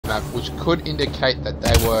map, which could indicate that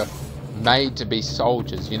they were made to be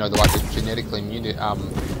soldiers. You know, they're like a genetically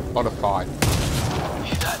modified.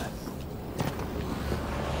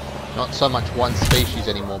 Not so much one species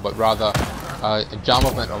anymore, but rather a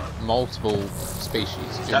jumblament of multiple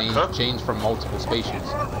species, genes from multiple species.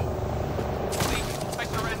 I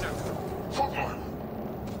surrender.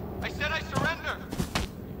 I said I surrender.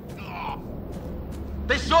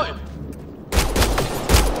 They shot him.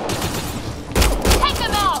 Take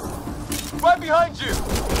them out. Right behind you.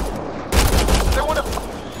 They want to.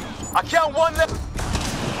 I count one left.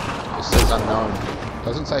 It says unknown.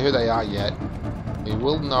 Doesn't say who they are yet. We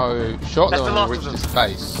will know shortly when we reach this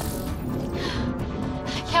base.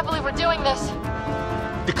 I can't believe we're doing this.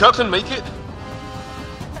 Did Kirkland make it?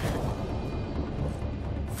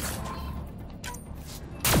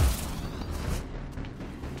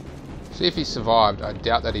 See if he survived. I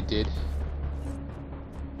doubt that he did.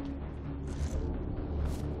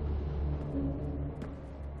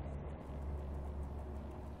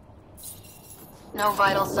 No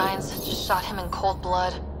vital signs. Just shot him in cold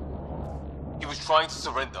blood. He was trying to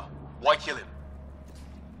surrender. Why kill him?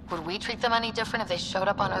 Would we treat them any different if they showed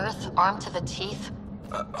up on Earth, armed to the teeth?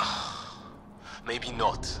 Maybe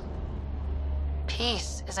not.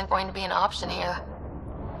 Peace isn't going to be an option here.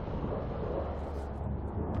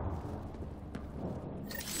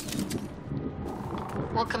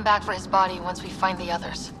 We'll come back for his body once we find the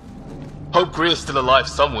others. Hope Greer's still alive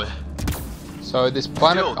somewhere. So this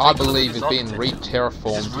planet, I believe, is being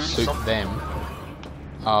re-terraformed to suit them,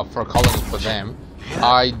 for a colony for them.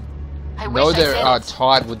 I know they're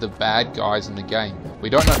tied with the bad guys in the game. We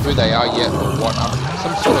don't know who they are yet or what.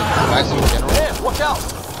 Some sort of massive general. Yeah, watch out!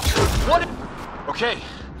 What? Okay,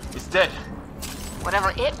 it's dead.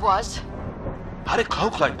 Whatever it was. How did it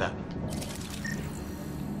cloak like that?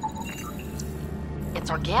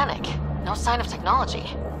 It's organic. No sign of technology.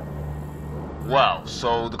 Wow,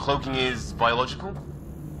 so the cloaking is biological?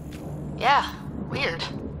 Yeah, weird.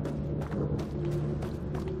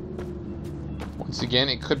 Once again,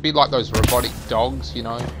 it could be like those robotic dogs, you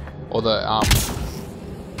know, or the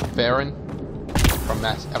Baron from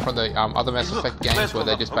the other Mass Effect games, where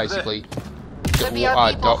they just basically Could be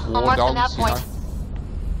our people. war dogs, you know.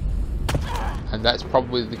 And that's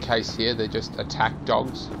probably the case here. They're just attack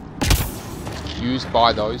dogs used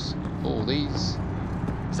by those. All these.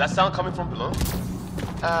 Is that sound coming from below?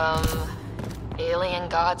 Alien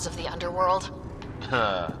gods of the underworld?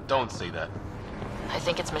 Don't say that. I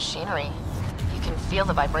think it's machinery. You can feel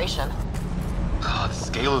the vibration. God, the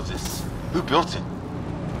scale of this. Who built it?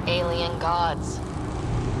 Alien gods.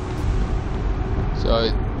 So,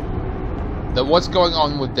 what's going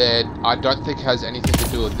on with that, I don't think has anything to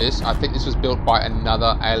do with this. I think this was built by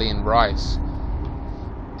another alien race.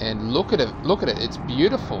 And look at it, it's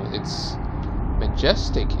beautiful, it's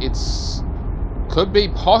majestic, it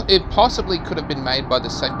possibly could have been made by the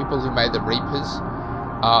same people who made the Reapers.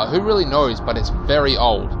 Who really knows, but it's very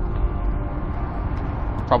old.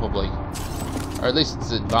 Probably. Or at least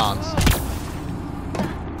it's advanced.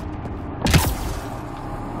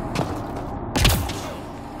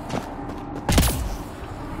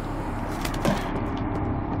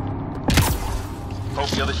 Hope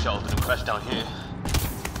the other shuttle didn't crash down here.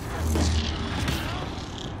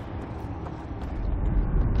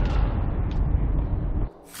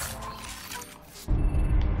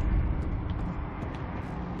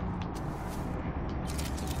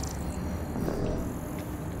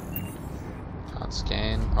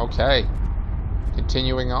 Scan. Okay.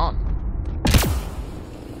 Continuing on.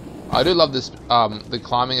 I do love this, the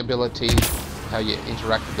climbing ability, how you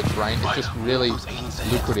interact with the terrain. It's just really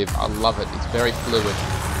lucrative. I love it. It's very fluid.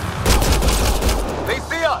 They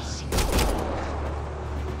see us!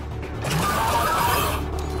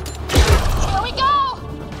 Here we go!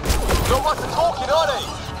 Not much of talking, are they?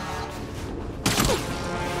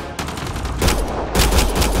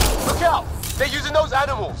 Look out! They're using those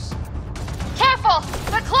animals! Careful!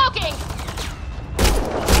 They're cloaking!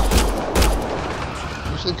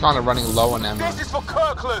 I'm actually kind of running low on ammo. This is for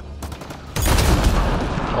Kirkland!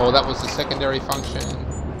 Oh, that was the secondary function.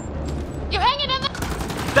 You hanging in there?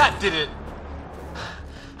 That did it!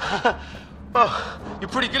 Oh, you're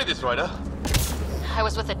pretty good at this, right, huh? I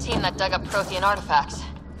was with a team that dug up Prothean artifacts.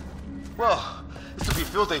 Well, this will be a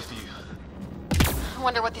field day for you. I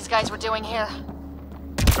wonder what these guys were doing here.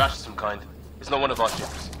 Trash of some kind. It's not one of our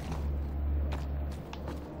ships.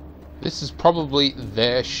 This is probably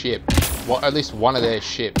their ship. Well, at least one of their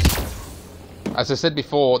ships. As I said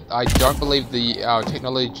before, I don't believe the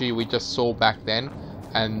technology we just saw back then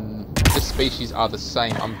and this species are the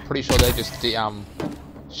same. I'm pretty sure they're just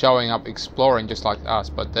showing up exploring just like us,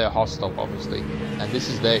 but they're hostile obviously, and this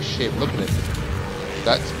is their ship. Look at it.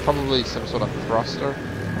 That's probably some sort of thruster.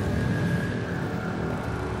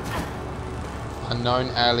 Unknown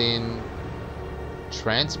alien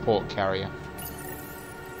transport carrier.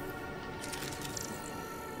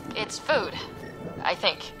 It's food, I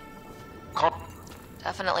think.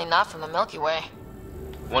 Definitely not from the Milky Way.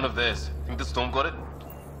 One of theirs. Think the storm got it?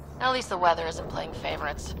 At least the weather isn't playing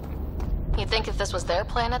favorites. You'd think if this was their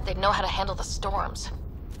planet, they'd know how to handle the storms.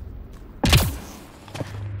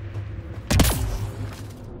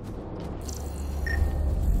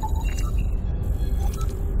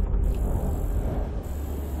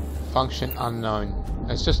 Function unknown.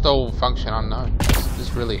 It's just all function unknown.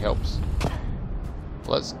 This really helps.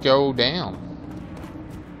 Let's go down.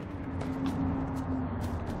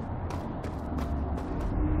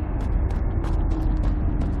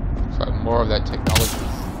 So more of that technology.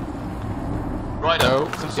 Right, No,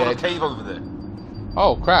 some sort of dead. cave over there.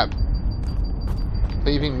 Oh crap.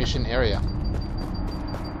 Leaving mission area.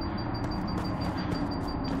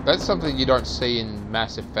 That's something you don't see in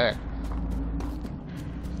Mass Effect.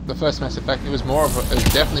 The first Mass Effect, it was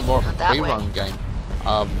definitely more of a free-run game.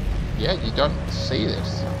 Yeah, you don't see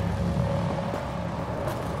this.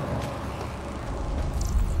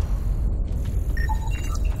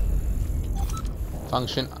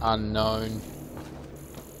 Function unknown.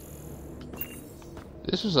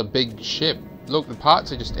 This was a big ship. Look, the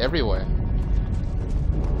parts are just everywhere.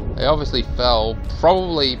 They obviously fell,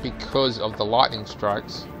 probably because of the lightning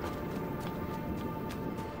strikes.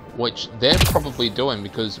 Which they're probably doing,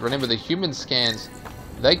 because remember the human scans,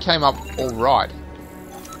 they came up alright.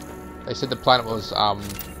 They said the planet was,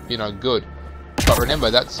 you know, good. But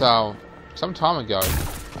remember, that's some time ago.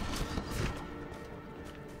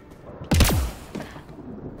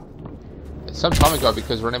 It's some time ago,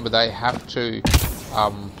 because remember they have to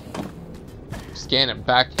scan it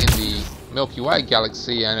back in the Milky Way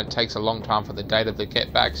galaxy, and it takes a long time for the data to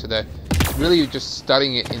get back. So they're really just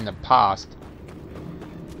studying it in the past.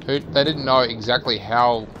 They didn't know exactly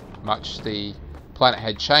how much the planet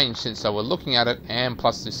had changed since they were looking at it, and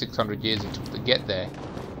plus the 600 years it took to get there.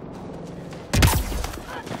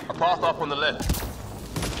 A path off on the left.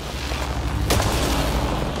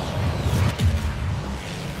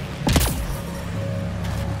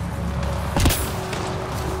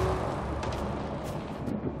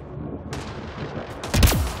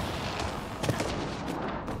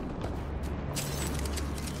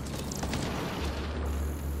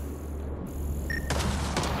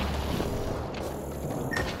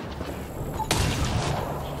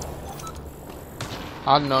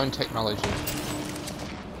 Unknown technology.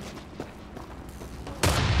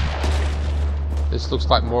 This looks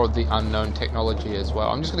like more of the unknown technology as well.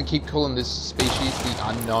 I'm just going to keep calling this species the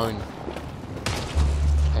unknown.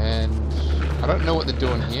 And I don't know what they're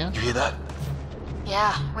doing here. You hear that?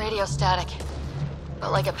 Yeah, radio static.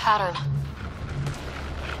 But like a pattern.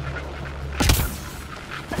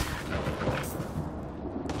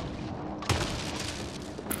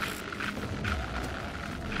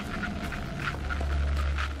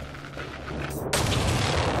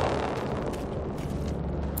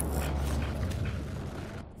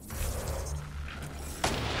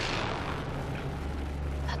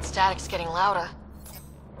 Static's getting louder.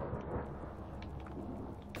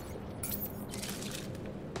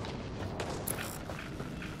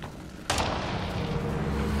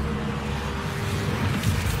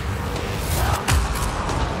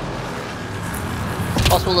 It's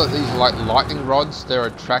possible that these like lightning rods, they're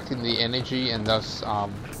attracting the energy and thus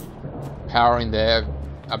powering their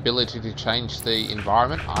ability to change the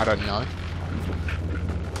environment. I don't know.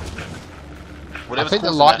 I think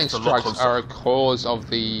the lightning strikes are a cause of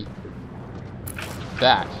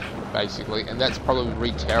that, basically, and that's probably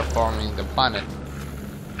re-terraforming the planet.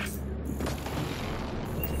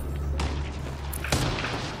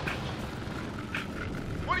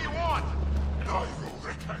 What do you want? No, you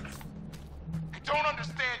rickheads. I don't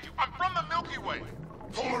understand you. I'm from the Milky Way.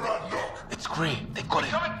 Pull around, look. It's green. They got it.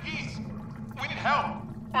 Come in peace. We need help.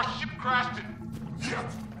 Our ship crashed it.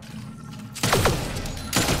 Yep.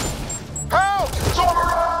 Help!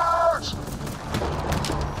 Stormers!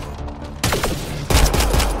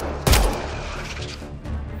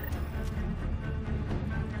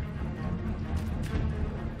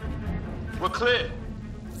 We're clear.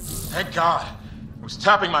 Thank God. I was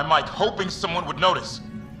tapping my mic, hoping someone would notice.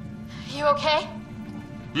 You okay?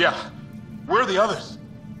 Yeah. Where are the others?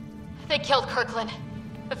 They killed Kirkland.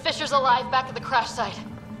 But Fisher's alive back at the crash site.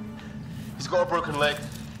 He's got a broken leg.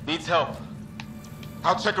 Needs help.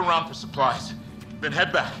 I'll check around for supplies. Then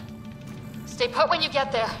head back. Stay put when you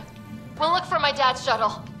get there. We'll look for my dad's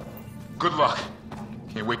shuttle. Good luck.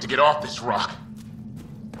 Can't wait to get off this rock.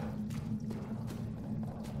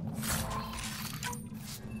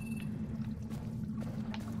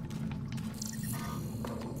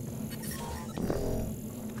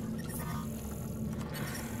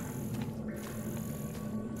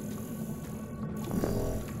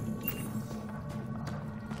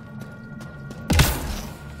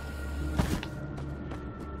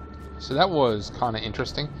 So that was kind of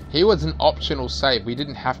interesting. He was an optional save. We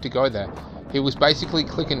didn't have to go there. He was basically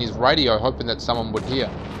clicking his radio hoping that someone would hear.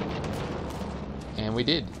 And we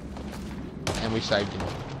did. And we saved him.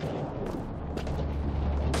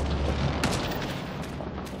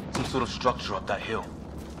 Some sort of structure up that hill.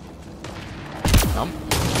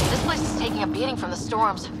 This place is taking a beating from the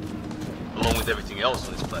storms. Along with everything else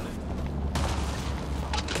on this planet.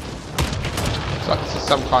 It's like this is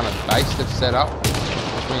some kind of base they've set up.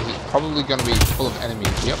 Which means it's probably going to be full of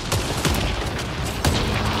enemies. Yep.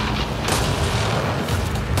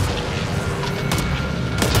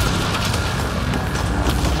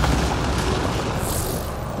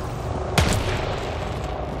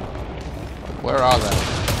 Where are they?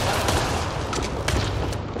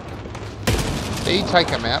 Did he take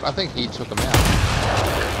them out? I think he took them out.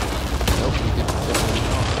 Nope, he didn't. Definitely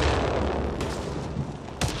not.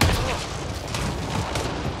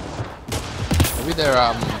 Maybe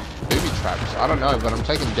they're booby traps. I don't know, but I'm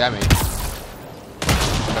taking damage.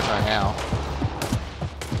 I don't know how.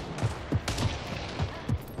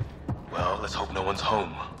 Well, let's hope no one's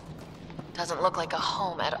home. Doesn't look like a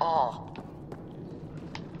home at all.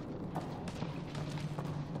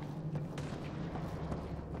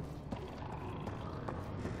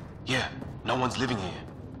 Yeah, no one's living here.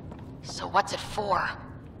 So what's it for?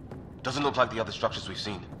 Doesn't look like the other structures we've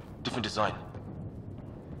seen. Different design.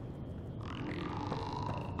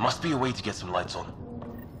 Must be a way to get some lights on.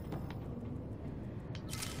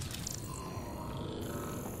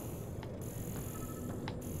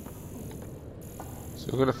 So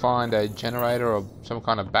we're going to find a generator or some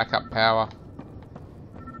kind of backup power.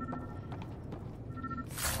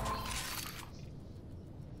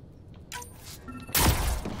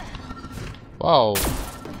 Whoa,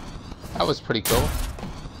 that was pretty cool.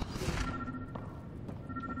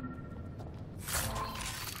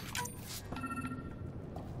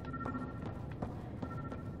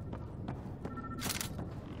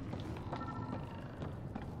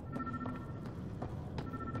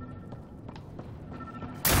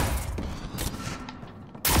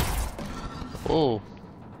 Oh,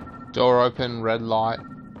 door open, red light.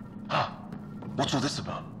 What's all this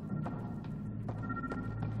about?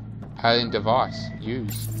 Alien device,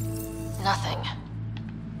 use. Nothing.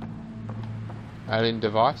 Alien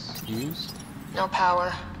device, use. No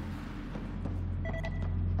power.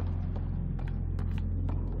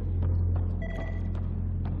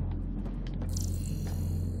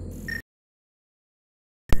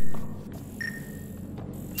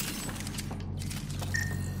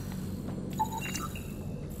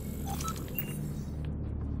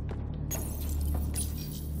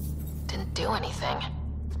 Didn't do anything.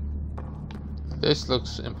 This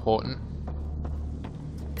looks important.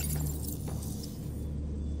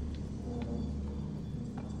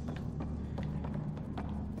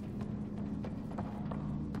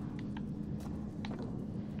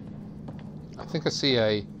 I think I see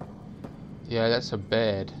a... Yeah, that's a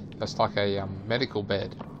bed. That's like a medical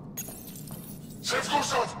bed.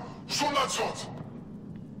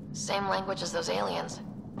 Same language as those aliens.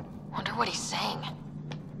 Wonder what he's saying.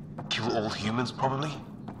 Kill all humans, probably?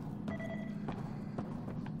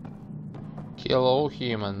 Kill all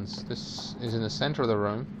humans. This is in the center of the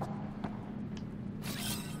room.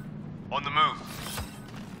 On the move.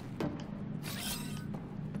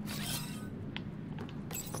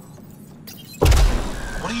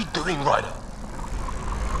 What are you doing, Ryder?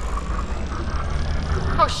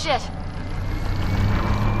 Oh shit!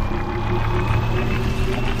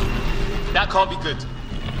 That can't be good.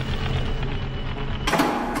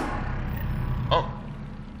 Oh.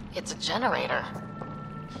 It's a generator.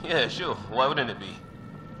 Yeah, sure. Why wouldn't it be?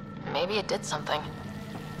 Maybe it did something.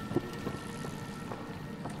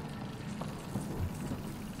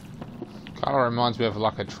 Kind of reminds me of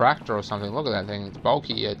like a tractor or something. Look at that thing. It's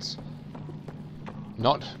bulky. It's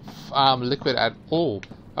not liquid at all.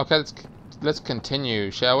 Okay, let's continue,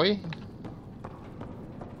 shall we?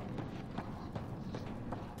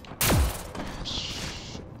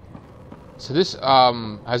 So this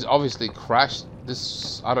has obviously crashed.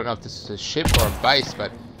 This, I don't know if this is a ship or a base,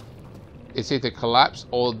 but it's either collapsed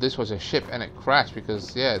or this was a ship and it crashed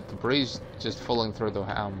because, yeah, debris just falling through the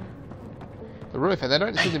roof, and they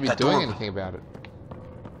don't seem to be doing anything about it.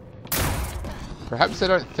 Perhaps they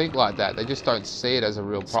don't think like that. They just don't see it as a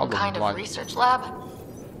real problem. Some kind of like, research lab?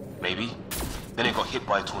 Maybe. Then it got hit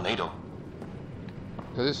by a tornado.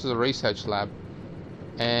 So this is a research lab.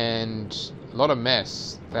 And a lot of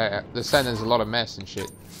mess. They're saying there's a lot of mess and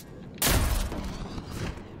shit.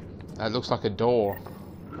 That looks like a door.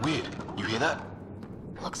 Weird. You hear that?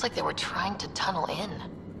 Looks like they were trying to tunnel in.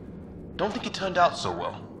 Don't think it turned out so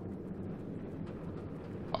well.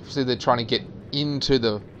 Obviously they're trying to get into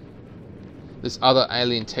this other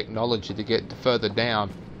alien technology to get further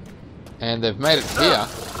down. And they've made it here.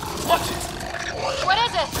 Watch it! What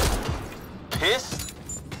is it? Piss?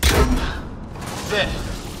 There.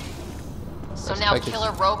 So Let's now take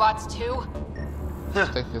killer robots too?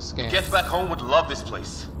 Take a scan. Gets back home would love this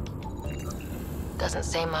place. Doesn't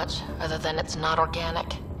say much, other than it's not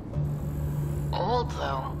organic. Old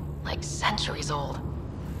though, like centuries old.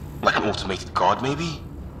 Like an automated guard, maybe?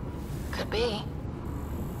 Could be.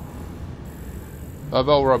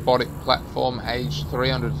 Mobile robotic platform, aged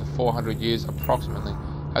 300 to 400 years approximately.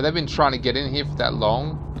 Have they been trying to get in here for that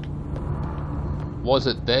long? Was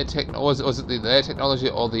it their their technology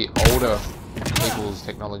or the older people's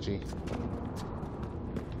technology?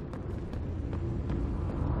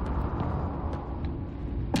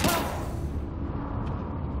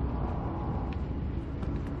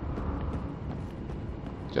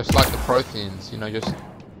 Just like the Protheans, you know, just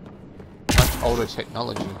much older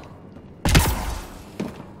technology.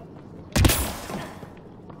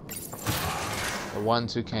 The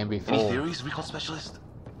ones who came before. Any theories, recon specialist?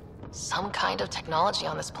 Some kind of technology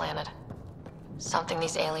on this planet. Something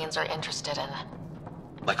these aliens are interested in.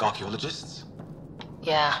 Like archaeologists?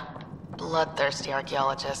 Yeah, bloodthirsty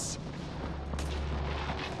archaeologists.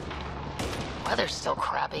 Weather's still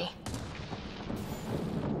crappy.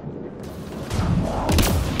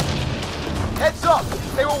 Heads up!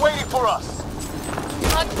 They were waiting for us!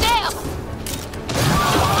 Oh, damn!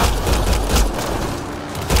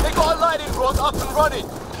 They got a lightning rod up and running!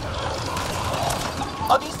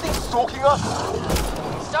 Are these things stalking us?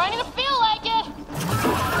 Starting to feel like it!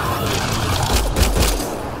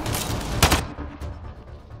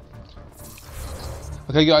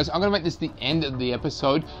 Okay guys, I'm going to make this the end of the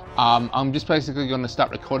episode. I'm just basically going to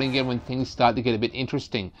start recording again when things start to get a bit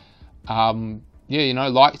interesting. Yeah, you know,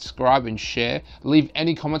 like, subscribe and share. Leave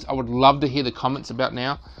any comments. I would love to hear the comments about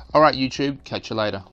now. Alright YouTube, catch you later.